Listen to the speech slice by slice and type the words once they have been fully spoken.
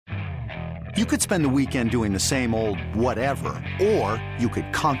You could spend the weekend doing the same old whatever, or you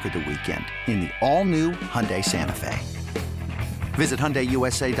could conquer the weekend in the all-new Hyundai Santa Fe. Visit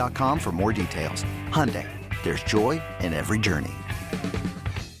HyundaiUSA.com for more details. Hyundai, there's joy in every journey.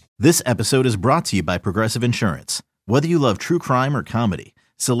 This episode is brought to you by Progressive Insurance. Whether you love true crime or comedy,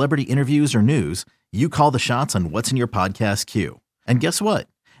 celebrity interviews or news, you call the shots on what's in your podcast queue. And guess what?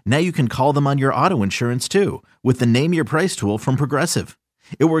 Now you can call them on your auto insurance too with the Name Your Price tool from Progressive.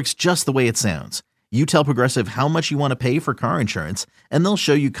 It works just the way it sounds. You tell Progressive how much you want to pay for car insurance, and they'll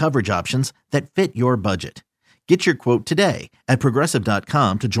show you coverage options that fit your budget. Get your quote today at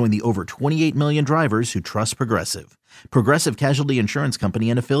Progressive.com to join the over 28 million drivers who trust Progressive. Progressive Casualty Insurance Company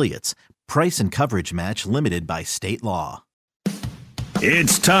and Affiliates. Price and coverage match limited by state law.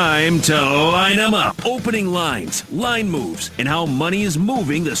 It's time to line them up. Opening lines, line moves, and how money is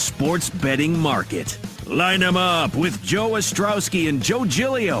moving the sports betting market. Line them up with Joe Ostrowski and Joe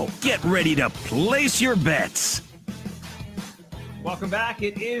Giglio. Get ready to place your bets. Welcome back.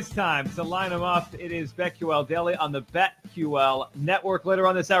 It is time to line them up. It is BetQL Daily on the BetQL Network. Later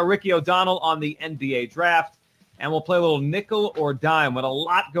on this hour, Ricky O'Donnell on the NBA draft. And we'll play a little nickel or dime with a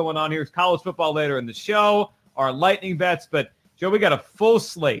lot going on here. It's college football later in the show, our lightning bets. But, Joe, we got a full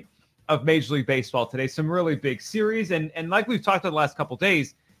slate of Major League Baseball today. Some really big series. And like we've talked about the last couple of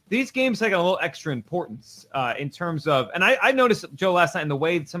days, these games take a little extra importance in terms of, and I noticed, Joe, last night in the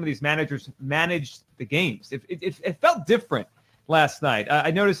way some of these managers managed the games. It felt different last night.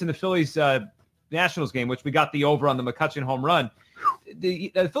 I noticed in the Phillies Nationals game, which we got the over on the McCutchen home run,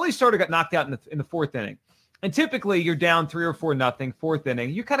 the Phillies starter got knocked out in the fourth inning. And typically you're down 3 or 4-0, fourth inning.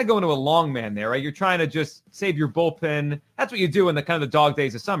 You kind of go into a long man there, right? You're trying to just save your bullpen. That's what you do in the kind of the dog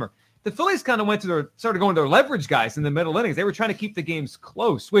days of summer. The Phillies kind of started going to their leverage guys in the middle innings. They were trying to keep the games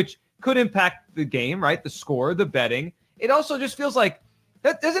close, which could impact the game, right? The score, the betting. It also just feels like,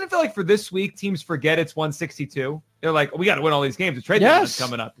 doesn't it feel like for this week, teams forget it's 162? They're like, we got to win all these games. The trade deadline's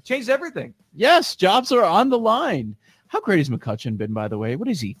coming up. It changed everything. Yes, jobs are on the line. How great has McCutchen been, by the way? What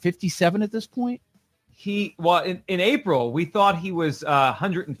is he, 57 at this point? In April, we thought he was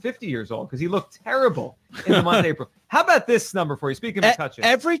 150 years old because he looked terrible in the month of April. How about this number for you? Speaking of McCutchen.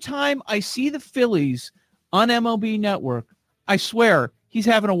 Every time I see the Phillies on MLB Network, I swear he's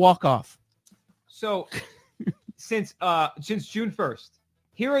having a walk-off. So since June 1st,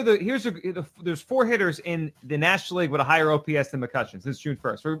 there's 4 hitters in the National League with a higher OPS than McCutchen since June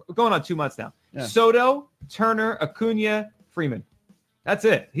 1st. We're going on 2 months now. Yeah. Soto, Turner, Acuna, Freeman. That's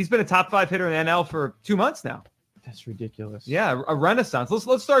it. He's been a top 5 hitter in the NL for 2 months now. That's ridiculous. Yeah, a renaissance.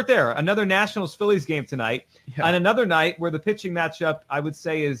 Let's start there. Another Nationals-Phillies game tonight. Yeah. And another night where the pitching matchup, I would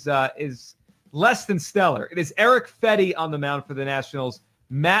say, is less than stellar. It is Erick Fedde on the mound for the Nationals,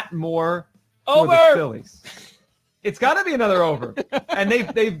 Matt Moore for the Phillies. It's got to be another over. And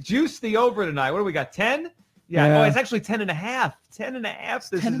they've juiced the over tonight. What do we got, 10? Yeah. Oh, it's actually 10.5. 10.5.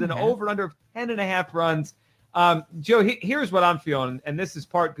 This is an over under 10.5 runs. Joe, here's what I'm feeling, and this is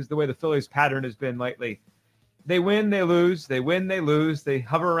part because the way the Phillies pattern has been lately. They win, they lose. They win, they lose. They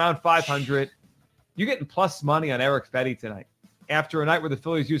hover around 500. You're getting plus money on Erick Fedde tonight. After a night where the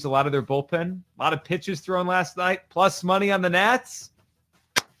Phillies used a lot of their bullpen, a lot of pitches thrown last night, plus money on the Nats.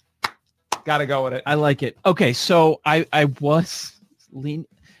 Got to go with it. I like it. Okay, so I was lean.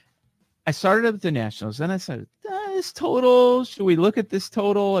 I started up with the Nationals, then I said, this total, should we look at this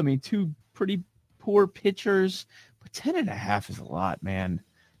total? I mean, 2 pretty poor pitchers, but 10.5 is a lot, man.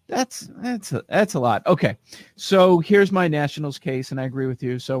 That's a lot. Okay, so here's my Nationals case, and I agree with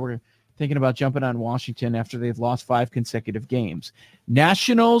you. So we're thinking about jumping on Washington after they've lost 5 consecutive games.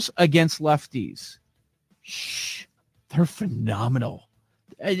 Nationals against lefties. They're phenomenal.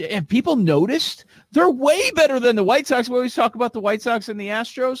 Have people noticed? They're way better than the White Sox. We always talk about the White Sox and the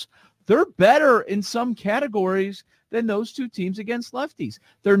Astros. They're better in some categories than those 2 teams against lefties.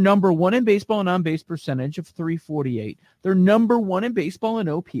 They're number 1 in baseball in on-base percentage of .348. They're number 1 in baseball in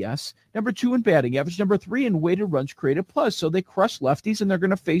OPS, number 2 in batting average, number 3 in weighted runs created plus. So they crush lefties, and they're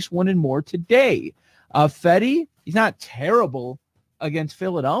going to face 1 and more today. Fedde, he's not terrible against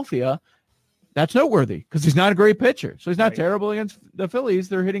Philadelphia. That's noteworthy because he's not a great pitcher. So he's not terrible against the Phillies.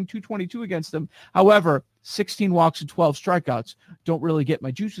 They're hitting .222 against him. However, 16 walks and 12 strikeouts don't really get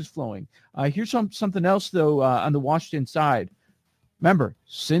my juices flowing. Here's something else, though, on the Washington side. Remember,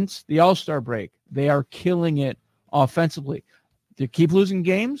 since the All-Star break, they are killing it offensively. They keep losing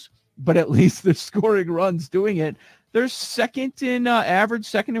games, but at least they're scoring runs doing it. They're second in average,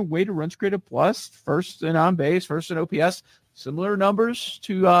 second in weighted runs created plus, first in on base, first in OPS. Similar numbers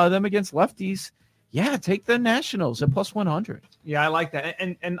to them against lefties. Yeah, take the Nationals at plus 100. Yeah, I like that.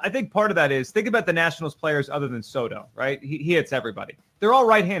 And I think part of that is, think about the Nationals players other than Soto, right? He hits everybody. They're all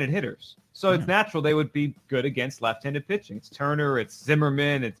right-handed hitters. So it's natural they would be good against left-handed pitching. It's Turner, it's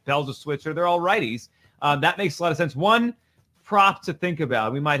Zimmerman, it's Belza Switzer. They're all righties. That makes a lot of sense. One prop to think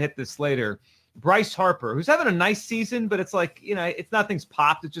about, we might hit this later, Bryce Harper, who's having a nice season, but it's like, it's nothing's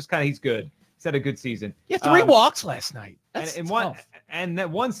popped. It's just kind of he's good. He's had a good season. Yeah, 3 walks last night. That's and that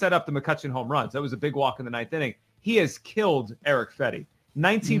one set up the McCutchen home runs. That was a big walk in the 9th inning. He has killed Eric Fetty.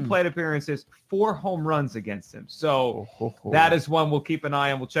 19 plate appearances, 4 home runs against him. So that is one we'll keep an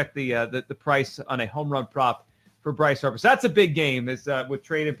eye on. We'll check the price on a home run prop for Bryce Harper. So that's a big game with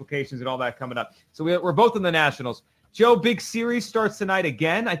trade implications and all that coming up. So we're both in the Nationals. Joe, big series starts tonight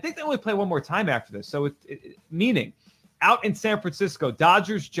again. I think they only play one more time after this. So meaning out in San Francisco,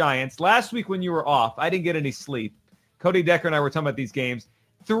 Dodgers, Giants. Last week when you were off, I didn't get any sleep. Cody Decker and I were talking about these games.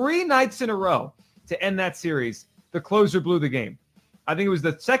 3 nights in a row to end that series, the closer blew the game. I think it was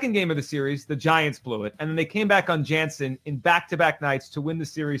the second game of the series. The Giants blew it. And then they came back on Jansen in back-to-back nights to win the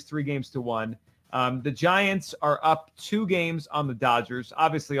series 3-1. The Giants are up 2 games on the Dodgers.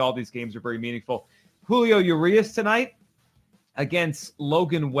 Obviously, all these games are very meaningful. Julio Urias tonight against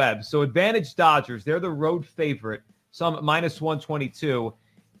Logan Webb. So advantage Dodgers. They're the road favorite. So I'm at -122.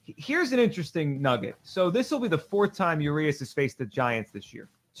 Here's an interesting nugget. So this will be the 4th time Urias has faced the Giants this year.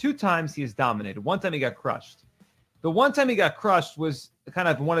 2 times he has dominated. 1 time he got crushed. The 1 time he got crushed was kind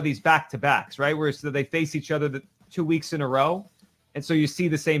of one of these back-to-backs, right? Where so they face each other 2 weeks in a row. And so you see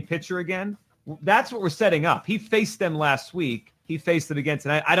the same pitcher again. That's what we're setting up. He faced them last week. He faced them again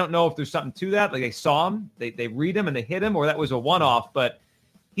tonight. I don't know if there's something to that. Like they saw him, they read him, and they hit him, or that was a one-off. But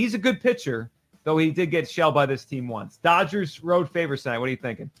he's a good pitcher, though he did get shelled by this team once. Dodgers road favorites tonight. What are you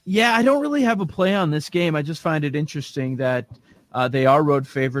thinking? Yeah, I don't really have a play on this game. I just find it interesting that they are road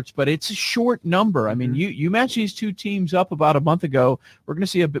favorites, but it's a short number. I mean, you match these 2 teams up about a month ago. We're going to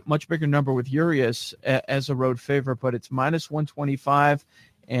see a much bigger number with Urias as a road favorite, but it's -125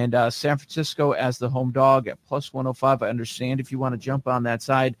 and San Francisco as the home dog at +105. I understand if you want to jump on that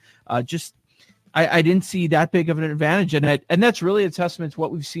side. I didn't see that big of an advantage, and that's really a testament to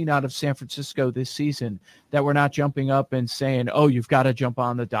what we've seen out of San Francisco this season, that we're not jumping up and saying, oh, you've got to jump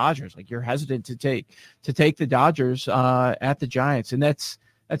on the Dodgers. Like you're hesitant to take the Dodgers at the Giants. And that's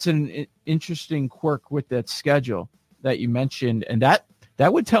an interesting quirk with that schedule that you mentioned. And that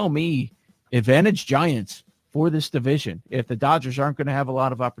would tell me advantage Giants for this division if the Dodgers aren't going to have a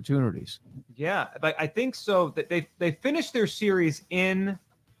lot of opportunities. Yeah, I think so. That they finished their series in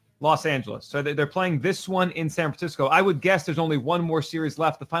Los Angeles. So they're playing this one in San Francisco. I would guess there's only one more series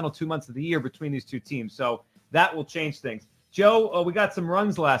left the final 2 months of the year between these 2 teams. So that will change things. Joe, we got some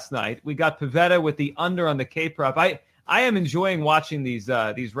runs last night. We got Pivetta with the under on the K-prop. I am enjoying watching these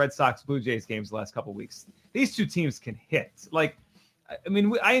Red Sox Blue Jays games the last couple of weeks. These 2 teams can hit.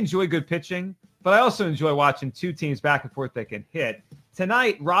 I enjoy good pitching, but I also enjoy watching 2 teams back and forth that can hit.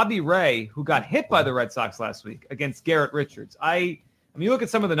 Tonight, Robbie Ray, who got hit by the Red Sox last week against Garrett Richards. I mean, you look at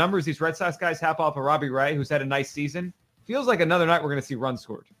some of the numbers these Red Sox guys have off of Robbie Ray, who's had a nice season. Feels like another night we're going to see runs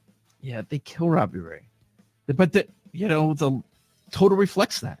scored. Yeah, they kill Robbie Ray. But the total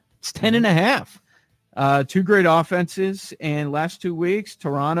reflects that. It's 10.5. 2 great offenses, and last 2 weeks,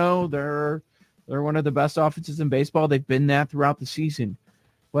 Toronto, they're one of the best offenses in baseball. They've been that throughout the season.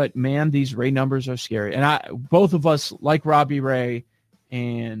 But, man, these Ray numbers are scary. And both of us like Robbie Ray,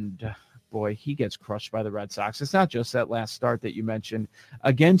 and boy, he gets crushed by the Red Sox. It's not just that last start that you mentioned.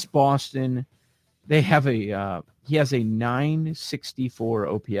 Against Boston, he has a 964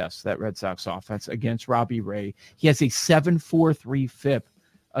 OPS, that Red Sox offense, against Robbie Ray. He has a 7.43 FIP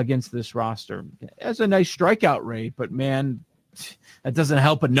against this roster. It has a nice strikeout rate, but, man, that doesn't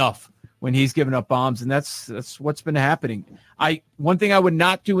help enough when he's giving up bombs, and that's what's been happening. One thing I would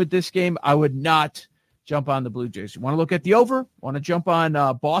not do with this game, I would not jump on the Blue Jays. You want to look at the over? Want to jump on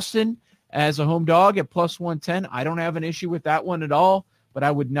Boston as a home dog at +110? I don't have an issue with that one at all, but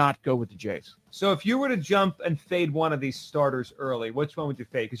I would not go with the Jays. So if you were to jump and fade one of these starters early, which one would you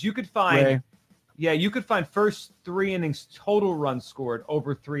fade? Because you could find first 3 innings total runs scored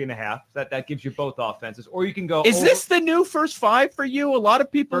over 3.5. That gives you both offenses. Or you can go. Is this the new first 5 for you? A lot of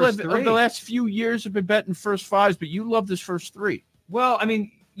people over the last few years have been betting first 5s, but you love this first 3. Well, I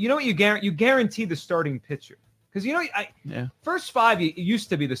mean, you know what you guarantee the starting pitcher. Because, first 5, it used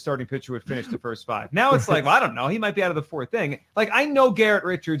to be the starting pitcher would finish the first 5. Now it's like, well, I don't know. He might be out of the 4th inning. Like, I know Garrett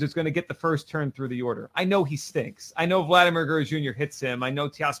Richards is going to get the first turn through the order. I know he stinks. I know Vladimir Guerrero Jr. hits him. I know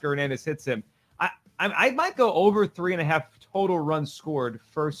Teoscar Hernandez hits him. I might go over 3.5 total runs scored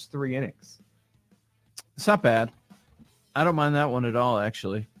first 3 innings. It's not bad. I don't mind that one at all,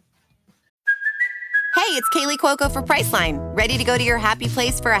 actually. Hey, it's Kaylee Cuoco for Priceline. Ready to go to your happy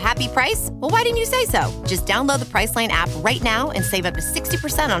place for a happy price? Well, why didn't you say so? Just download the Priceline app right now and save up to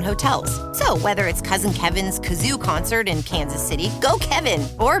 60% on hotels. So whether it's Cousin Kevin's Kazoo Concert in Kansas City, go Kevin,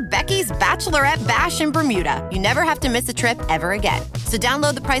 or Becky's Bachelorette Bash in Bermuda, you never have to miss a trip ever again. So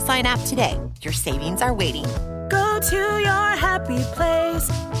download the Priceline app today. Your savings are waiting. Go to your happy place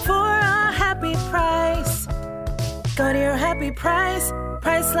for a happy price. Go to your happy price,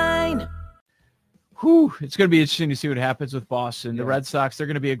 Priceline. Whew, it's going to be interesting to see what happens with Boston. The Red Sox, they're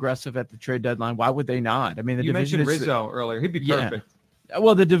going to be aggressive at the trade deadline. Why would they not? I mean, you mentioned Rizzo earlier. He'd be perfect. Yeah.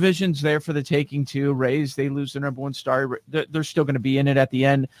 Well, the division's there for the taking, too. Rays, they lose their number one star. They're still going to be in it at the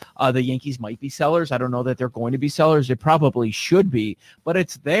end. The Yankees might be sellers. I don't know that they're going to be sellers. They probably should be, but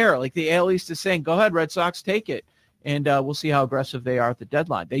it's there. Like the AL East is saying, go ahead, Red Sox, take it. And we'll see how aggressive they are at the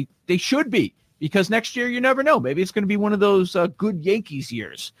deadline. They should be, because next year you never know. Maybe it's going to be one of those good Yankees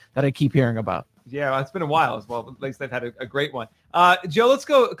years that I keep hearing about. Yeah, it's been a while as well. At least they've had a great one. Joe, let's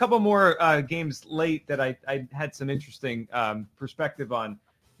go a couple more games late that I had some interesting perspective on.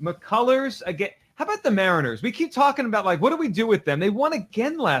 McCullers again. How about the Mariners? We keep talking about, like, what do we do with them? They won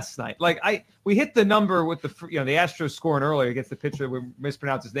again last night. Like we hit the number with the Astros scoring earlier against the pitcher. We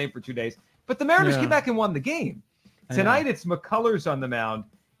mispronounced his name for 2 days. But the Mariners came back and won the game. Tonight it's McCullers on the mound.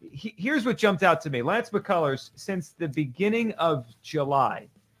 Here's what jumped out to me. Lance McCullers, since the beginning of July,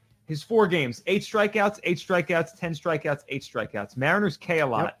 his 4 games, 8 strikeouts, 10 strikeouts, 8 strikeouts. Mariners K a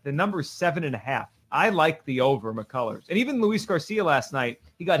lot. Yep. The number is 7.5. I like the over McCullers. And even Luis Garcia last night,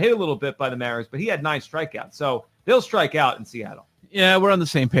 he got hit a little bit by the Mariners, but he had 9 strikeouts. So they'll strike out in Seattle. Yeah, we're on the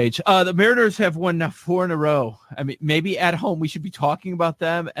same page. The Mariners have won now 4 in a row. I mean, maybe at home we should be talking about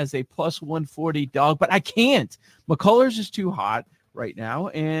them as a plus 140 dog, but I can't. McCullers is too hot right now.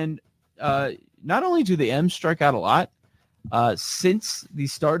 And not only do the M's strike out a lot, since the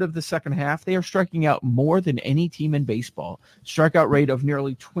start of the second half, they are striking out more than any team in baseball. Strikeout rate of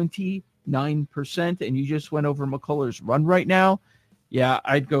nearly 29%. And you just went over McCullers' run right now. Yeah,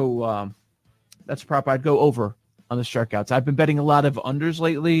 I'd go. That's a prop. I'd go over on the strikeouts. I've been betting a lot of unders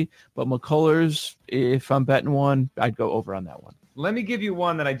lately, but McCullers, if I'm betting one, I'd go over on that one. Let me give you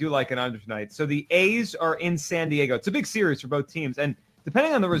one that I do like an under tonight. So the A's are in San Diego. It's a big series for both teams. And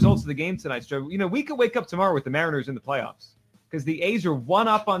depending on the results of the game tonight, Joe, we could wake up tomorrow with the Mariners in the playoffs, because the A's are 1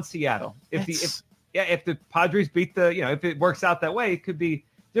 up on Seattle. If the Padres beat if it works out that way, it could be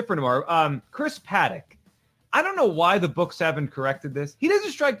different tomorrow. Chris Paddock. I don't know why the books haven't corrected this. He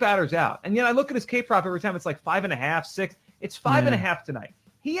doesn't strike batters out. And yet I look at his K prop every time. It's like 5.5, 6. It's 5.5 tonight.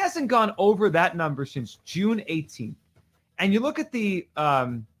 He hasn't gone over that number since June 18th. And you look at the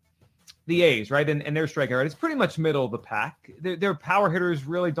A's, right, and their strikeout rate, it's pretty much middle of the pack. Their power hitters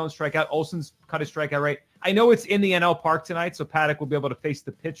really don't strike out. Olsen's cut his strikeout rate. I know it's in the NL Park tonight, so Paddock will be able to face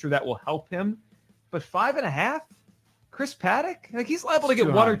the pitcher that will help him. But 5.5? Chris Paddock? Like, he's liable to get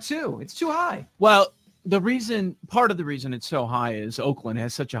 1 or 2. It's too high. Well, part of the reason it's so high is Oakland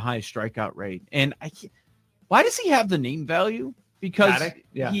has such a high strikeout rate. And why does he have the name value? Because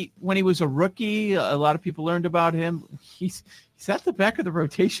when he was a rookie, a lot of people learned about him. He's at the back of the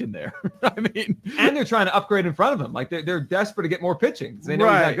rotation there. I mean, and they're trying to upgrade in front of him. Like they're desperate to get more pitching. They know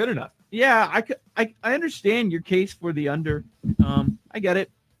he's not good enough. Yeah, I understand your case for the under. I get it.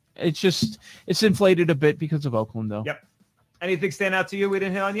 It's inflated a bit because of Oakland, though. Yep. Anything stand out to you we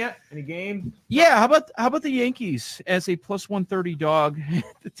didn't hit on yet? Any game? Yeah, how about the Yankees as a plus 130 dog,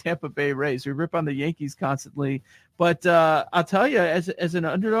 the Tampa Bay Rays? We rip on the Yankees constantly, but I'll tell you, as an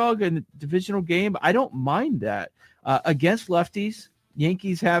underdog in a divisional game, I don't mind that. Against lefties,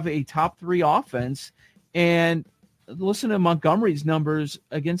 Yankees have a top 3 offense, and listen to Montgomery's numbers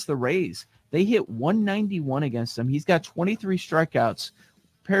against the Rays. They hit 191 against them. He's got 23 strikeouts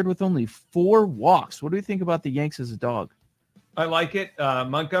paired with only 4 walks. What do you think about the Yanks as a dog? I like it.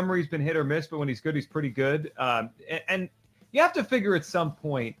 Montgomery's been hit or miss, but when he's good, he's pretty good. And you have to figure at some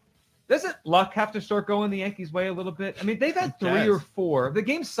point, doesn't luck have to start going the Yankees' way a little bit? I mean, they've had 3 or 4. The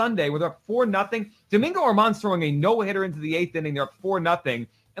game Sunday, where they're up 4-0. Domingo Armand's throwing a no-hitter into the 8th inning. They're up 4-0.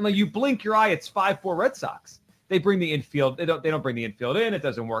 And like you blink your eye, it's 5-4 Red Sox. They bring the infield. They don't bring the infield in. It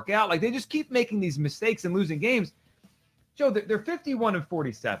doesn't work out. Like, they just keep making these mistakes and losing games. Joe, they're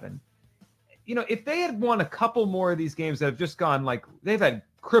 51-47. If they had won a couple more of these games that have just gone, like, they've had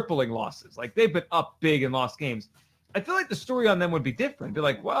crippling losses, like they've been up big and lost games, I feel like the story on them would be different. Be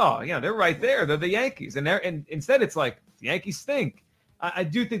like, well, they're right there. They're the Yankees. And instead it's like, the Yankees stink. I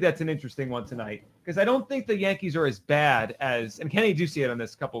do think that's an interesting one tonight, because I don't think the Yankees are as bad as, and Kenny Ducey had on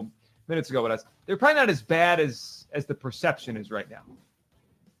this a couple minutes ago with us, they're probably not as bad as the perception is right now.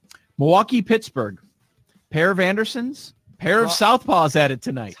 Milwaukee, Pittsburgh, pair of Andersons. Pair of southpaws at it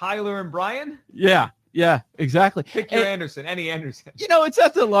tonight. Tyler and Brian? Yeah. Yeah, exactly. Pick your Anderson, any Anderson. It's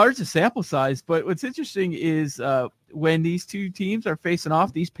not the largest sample size, but what's interesting is when these two teams are facing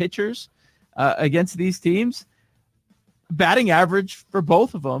off, these pitchers against these teams, batting average for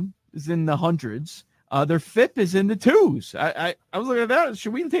both of them is in the hundreds. Their FIP is in the twos. I was looking at that.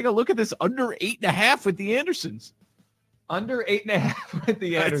 Should we take a look at this under 8.5 with the Andersons? Under 8.5 with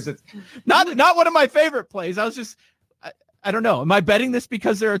the Andersons. Not one of my favorite plays. I was just, I don't know. Am I betting this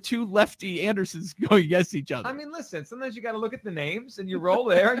because there are two lefty Andersons going against each other? I mean, listen, sometimes you got to look at the names and you roll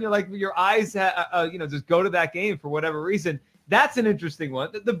there and you're like, your eyes, just go to that game for whatever reason. That's an interesting one.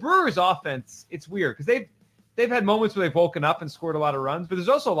 The Brewers offense, it's weird because they've had moments where they've woken up and scored a lot of runs, but there's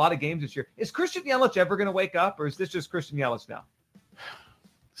also a lot of games this year. Is Christian Yelich ever going to wake up, or is this just Christian Yelich now?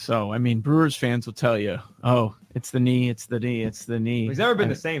 So, I mean, Brewers fans will tell you, oh, it's the knee, it's the knee, it's the knee. He's never been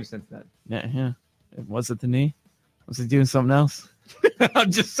the same since then. Yeah. Was it the knee? Was he doing something else? I'm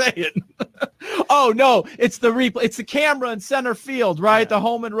just saying. Oh, no, it's the replay. It's the camera in center field, right? Yeah. The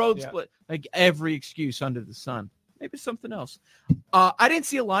home and road split. Like every excuse under the sun. Maybe something else. I didn't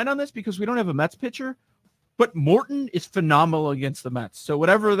see a line on this because we don't have a Mets pitcher, but Morton is phenomenal against the Mets. So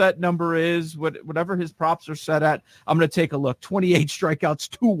whatever that number is, whatever his props are set at, I'm going to take a look. 28 strikeouts,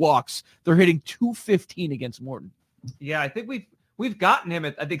 2 walks. They're hitting 215 against Morton. Yeah, I think we've gotten him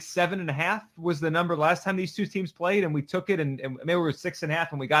at, I think 7.5 was the number last time these two teams played, and we took it and maybe we were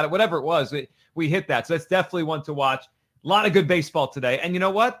 6.5 and we got it. Whatever it was, we hit that. So that's definitely one to watch. A lot of good baseball today. And you know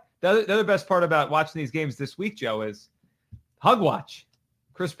what? The other best part about watching these games this week, Joe, is hug watch.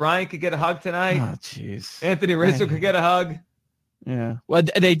 Chris Bryant could get a hug tonight. Oh, jeez. Anthony Rizzo could get a hug. Yeah. Well,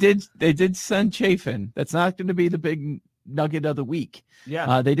 they did send Chafin. That's not going to be the big nugget of the week.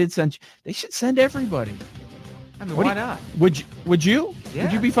 Yeah. They should send everybody. I mean, why not? Would you? Yeah.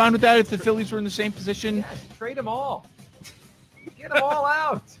 Would you be fine with that if the Phillies were in the same position? Yeah, trade them all. Get them all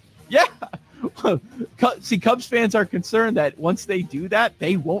out. Yeah. See, Cubs fans are concerned that once they do that,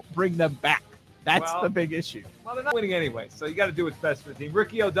 they won't bring them back. That's the big issue. Well, they're not winning anyway, so you got to do what's best for the team.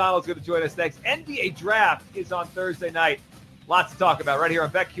 Ricky O'Donnell is going to join us next. NBA Draft is on Thursday night. Lots to talk about right here on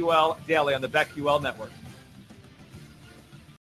BetQL Daily on the BetQL Network.